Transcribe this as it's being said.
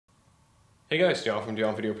Hey guys, Dion from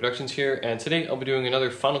DionVideoProductions here, and today I'll be doing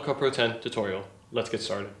another Final Cut Pro 10 tutorial. Let's get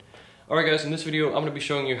started. Alright guys, in this video I'm going to be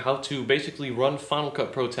showing you how to basically run Final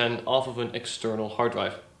Cut Pro 10 off of an external hard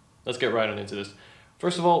drive. Let's get right on into this.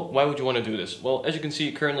 First of all, why would you want to do this? Well, as you can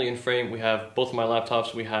see currently in frame we have both of my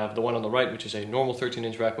laptops. We have the one on the right, which is a normal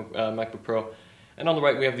 13-inch MacBook Pro, and on the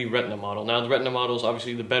right we have the Retina model. Now the Retina model is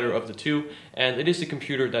obviously the better of the two, and it is the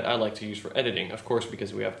computer that I like to use for editing, of course,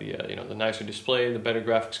 because we have the the nicer display, the better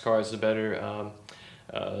graphics cards, the better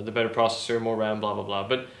processor, more RAM, blah blah blah.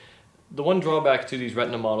 But the one drawback to these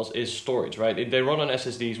Retina models is storage, right? They run on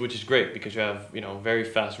SSDs, which is great because you have very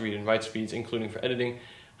fast read and write speeds, including for editing.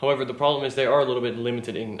 However, the problem is they are a little bit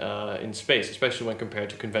limited in space, especially when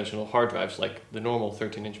compared to conventional hard drives like the normal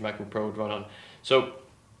 13-inch MacBook Pro would run on. So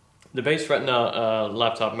the base Retina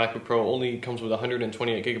laptop MacBook Pro only comes with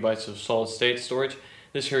 128 gigabytes of solid state storage.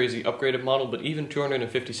 This here is the upgraded model, but even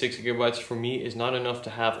 256 gigabytes for me is not enough to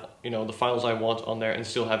have the files I want on there and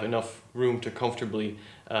still have enough room to comfortably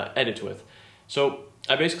edit with. So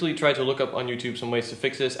I basically tried to look up on YouTube some ways to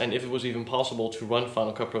fix this, and if it was even possible to run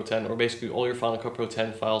Final Cut Pro 10 or basically all your Final Cut Pro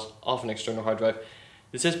 10 files off an external hard drive.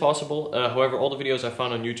 This is possible, however all the videos I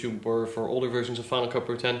found on YouTube were for older versions of Final Cut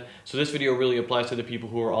Pro 10, so this video really applies to the people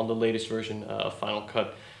who are on the latest version of Final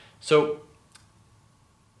Cut. So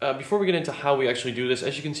before we get into how we actually do this,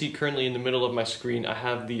 as you can see currently in the middle of my screen I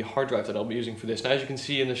have the hard drive that I'll be using for this. Now as you can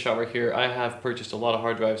see in the shot right here, I have purchased a lot of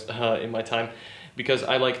hard drives in my time because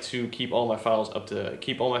I like to keep all my files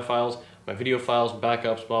my video files,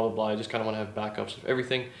 backups, blah blah blah. I just kind of want to have backups of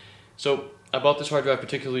everything. So I bought this hard drive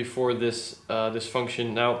particularly for this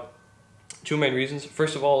function. Now, two main reasons.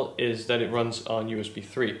 First of all is that it runs on USB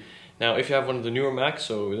 3. Now, if you have one of the newer Macs,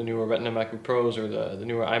 so the newer Retina MacBook Pros or the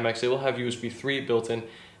newer iMacs, they will have USB 3 built in.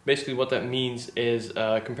 Basically what that means is,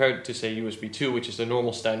 compared to say USB 2, which is the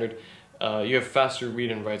normal standard, you have faster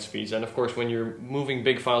read and write speeds. And of course, when you're moving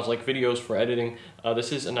big files like videos for editing,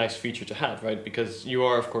 this is a nice feature to have, right? Because you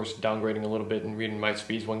are, of course, downgrading a little bit in read and write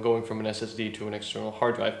speeds when going from an SSD to an external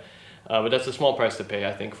hard drive. But that's a small price to pay,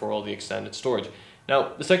 I think, for all the extended storage.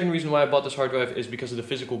 Now, the second reason why I bought this hard drive is because of the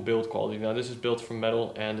physical build quality. Now, this is built from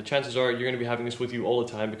metal, and the chances are you're going to be having this with you all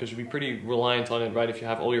the time because you'll be pretty reliant on it, right, if you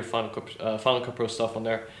have all your Final Cut Pro stuff on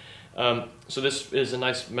there. So this is a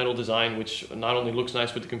nice metal design which not only looks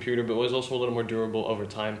nice with the computer but was also a little more durable over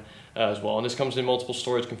time as well. And this comes in multiple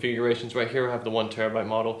storage configurations. Right here I have the 1 terabyte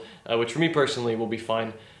model, which for me personally will be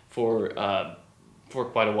fine for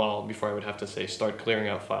quite a while before I would have to start clearing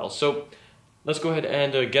out files. So let's go ahead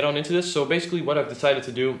and get on into this. So basically what I've decided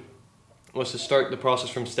to do was to start the process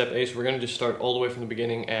from step A. So we're going to just start all the way from the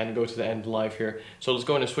beginning and go to the end live here. So let's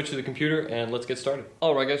go ahead and switch to the computer and let's get started.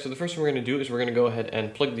 Alright guys, so the first thing we're going to do is we're going to go ahead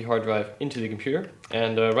and plug the hard drive into the computer.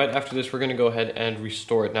 And right after this we're going to go ahead and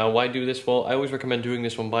restore it. Now why do this? Well, I always recommend doing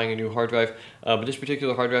this when buying a new hard drive. But this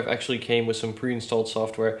particular hard drive actually came with some pre-installed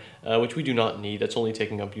software, which we do not need. That's only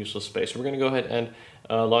taking up useless space. So we're going to go ahead and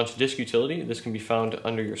launch Disk Utility. This can be found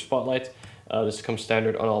under your Spotlight. This comes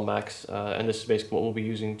standard on all Macs. And this is basically what we'll be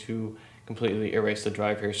using to completely erase the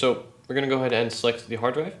drive here. So we're going to go ahead and select the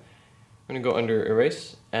hard drive. We're going to go under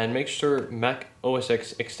Erase and make sure Mac OS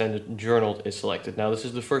X Extended Journaled is selected. Now this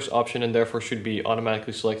is the first option and therefore should be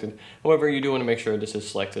automatically selected. However, you do want to make sure this is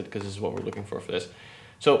selected because this is what we're looking for this.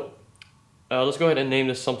 So let's go ahead and name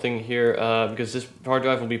this something here because this hard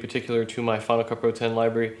drive will be particular to my Final Cut Pro 10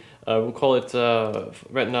 library. We'll call it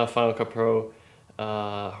Retina Final Cut Pro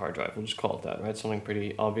hard drive. We'll just call it that, right? Something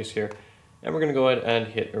pretty obvious here. And we're going to go ahead and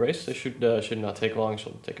hit erase. This should not take long, so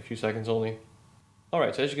it'll take a few seconds only.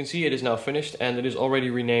 Alright, so as you can see, it is now finished, and it is already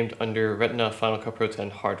renamed under Retina Final Cut Pro 10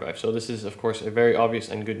 hard drive. So this is, of course, a very obvious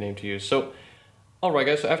and good name to use. So, alright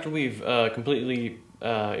guys, so after we've completely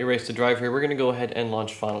erased the drive here, we're going to go ahead and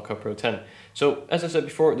launch Final Cut Pro 10. So, as I said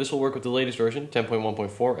before, this will work with the latest version,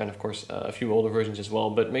 10.1.4, and of course, a few older versions as well,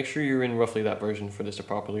 but make sure you're in roughly that version for this to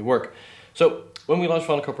properly work. So, when we launch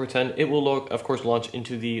Final Cut Pro 10, it will, of course, launch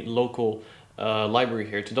into the local library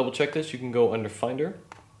here. To double check this, you can go under Finder,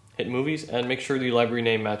 hit Movies, and make sure the library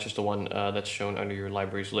name matches the one that's shown under your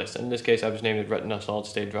libraries list. And in this case, I've just named it Retina Solid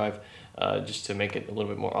State Drive, just to make it a little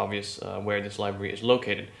bit more obvious where this library is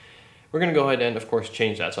located. We're going to go ahead and, of course,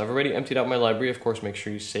 change that. So I've already emptied out my library. Of course, make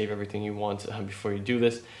sure you save everything you want before you do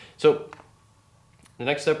this. So the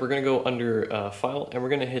next step, we're going to go under File, and we're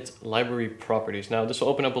going to hit Library Properties. Now, this will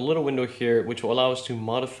open up a little window here, which will allow us to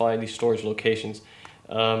modify the storage locations.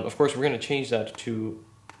 Of course, we're going to change that to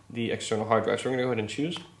the external hard drive. So we're going to go ahead and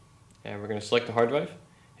choose, and we're going to select the hard drive,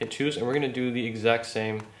 hit choose, and we're going to do the exact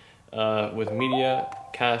same with media,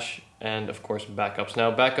 cache, and of course backups.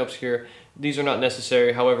 Now backups here, these are not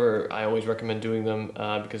necessary. However, I always recommend doing them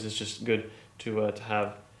because it's just good to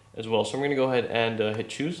have as well. So I'm going to go ahead and hit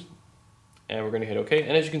choose, and we're going to hit OK.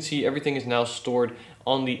 And as you can see, everything is now stored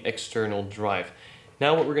on the external drive.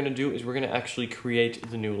 Now what we're going to do is we're going to actually create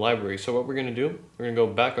the new library. So what we're going to do, we're going to go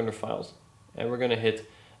back under Files, and we're going to hit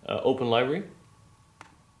Open Library,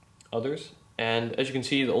 Others. And as you can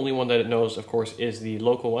see, the only one that it knows, of course, is the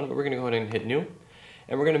local one. But we're going to go ahead and hit New,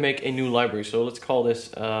 and we're going to make a new library. So let's call this,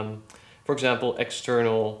 for example,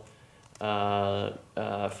 External Final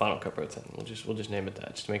Cut Pro 10. We'll just name it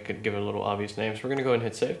that, just to give it a little obvious name. So we're going to go ahead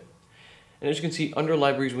and hit Save. And as you can see, under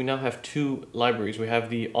libraries, we now have two libraries. We have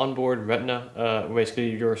the onboard Retina, basically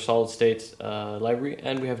your solid state library,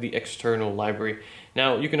 and we have the external library.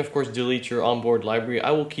 Now, you can of course delete your onboard library. I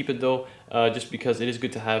will keep it though, just because it is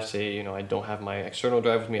good to have, say, you know, I don't have my external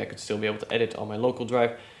drive with me, I could still be able to edit on my local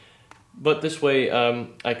drive. But this way,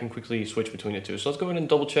 I can quickly switch between the two. So let's go ahead and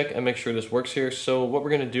double check and make sure this works here. So what we're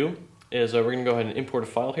gonna do is we're gonna go ahead and import a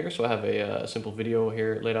file here. So I have a simple video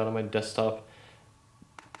here laid out on my desktop.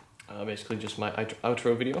 Basically just my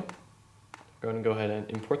outro video. I'm going to go ahead and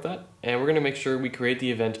import that, and we're going to make sure we create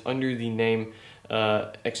the event under the name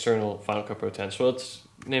external Final Cut Pro 10. So let's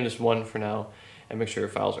name this 1 for now, and make sure your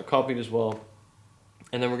files are copied as well.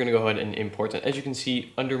 And then we're going to go ahead and import it. As you can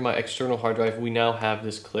see, under my external hard drive, we now have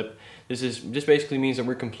this clip. This basically means that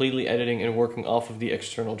we're completely editing and working off of the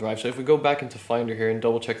external drive. So if we go back into Finder here and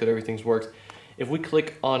double check that everything's worked, if we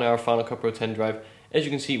click on our Final Cut Pro 10 drive, as you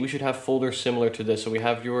can see, we should have folders similar to this. So we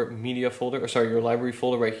have your media folder, or sorry, your library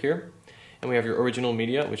folder right here. And we have your original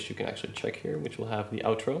media, which you can actually check here, which will have the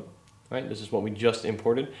outro, right? This is what we just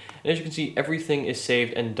imported. And as you can see, everything is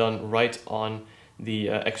saved and done right on the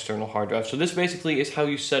external hard drive. So this basically is how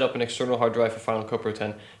you set up an external hard drive for Final Cut Pro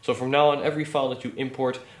 10. So from now on, every file that you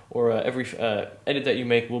import or every edit that you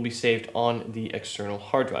make will be saved on the external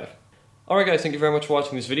hard drive. Alright guys, thank you very much for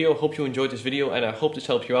watching this video. Hope you enjoyed this video, and I hope this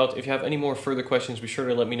helped you out. If you have any more further questions, be sure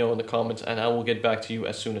to let me know in the comments, and I will get back to you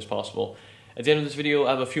as soon as possible. At the end of this video,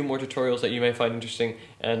 I have a few more tutorials that you may find interesting,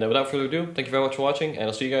 and without further ado, thank you very much for watching, and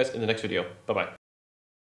I'll see you guys in the next video. Bye bye.